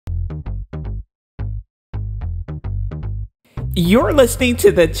You're listening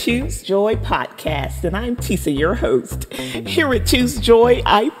to the Choose Joy podcast, and I'm Tisa, your host. Here at Choose Joy,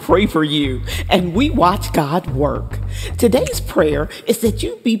 I pray for you, and we watch God work. Today's prayer is that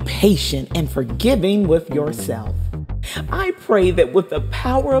you be patient and forgiving with yourself. I pray that with the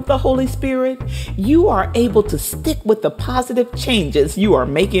power of the Holy Spirit, you are able to stick with the positive changes you are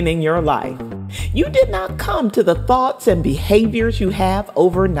making in your life. You did not come to the thoughts and behaviors you have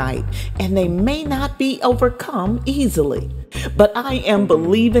overnight, and they may not be overcome easily. But I am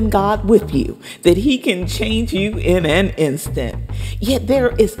believing God with you that He can change you in an instant. Yet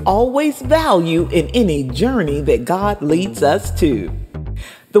there is always value in any journey that God leads us to.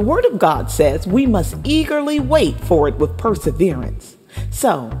 The Word of God says we must eagerly wait for it with perseverance.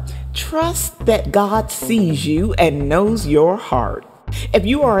 So, trust that God sees you and knows your heart. If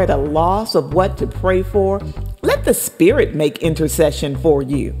you are at a loss of what to pray for, let the Spirit make intercession for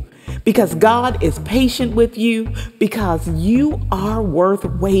you. Because God is patient with you, because you are worth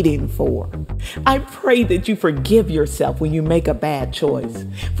waiting for. I pray that you forgive yourself when you make a bad choice.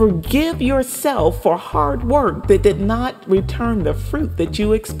 Forgive yourself for hard work that did not return the fruit that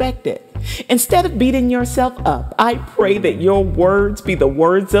you expected. Instead of beating yourself up, I pray that your words be the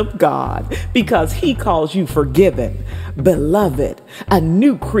words of God, because He calls you forgiven, beloved, a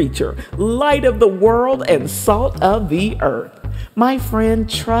new creature, light of the world and salt of the earth. My friend,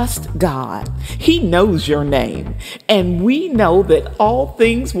 trust God. He knows your name, and we know that all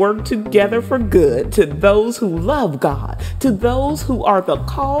things work together for good to those who love God, to those who are the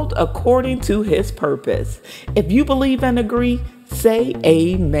called according to His purpose. If you believe and agree, say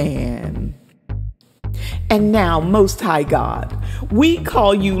amen. And now, Most High God, we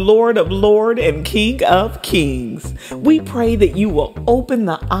call you Lord of Lords and King of Kings. We pray that you will open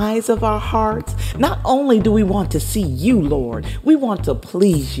the eyes of our hearts. Not only do we want to see you, Lord, we want to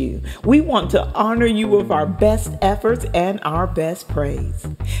please you. We want to honor you with our best efforts and our best praise.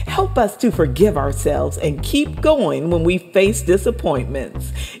 Help us to forgive ourselves and keep going when we face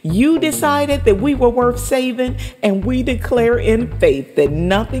disappointments. You decided that we were worth saving, and we declare in faith that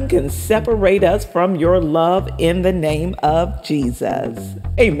nothing can separate us from your love in the name of Jesus.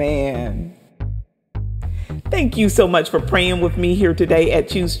 Amen. Thank you so much for praying with me here today at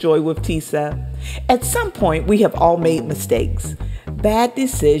Choose Joy with Tisa. At some point, we have all made mistakes, bad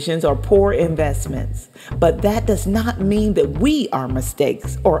decisions, or poor investments. But that does not mean that we are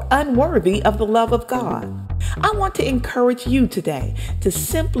mistakes or unworthy of the love of God. I want to encourage you today to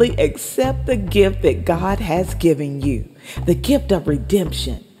simply accept the gift that God has given you, the gift of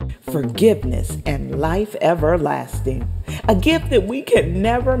redemption, forgiveness, and life everlasting. A gift that we can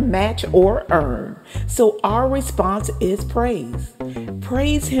never match or earn. So our response is praise.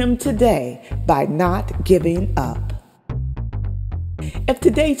 Praise Him today by not giving up. If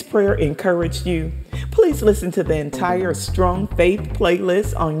today's prayer encouraged you, please listen to the entire Strong Faith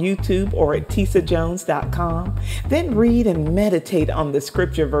playlist on YouTube or at choosejoywithtisa.com. Then read and meditate on the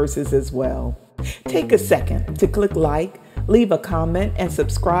scripture verses as well. Take a second to click like, leave a comment, and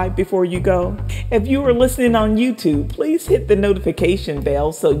subscribe before you go. If you are listening on YouTube, please hit the notification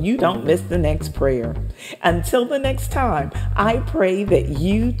bell so you don't miss the next prayer. Until the next time, I pray that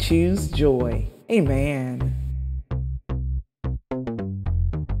you choose joy. Amen.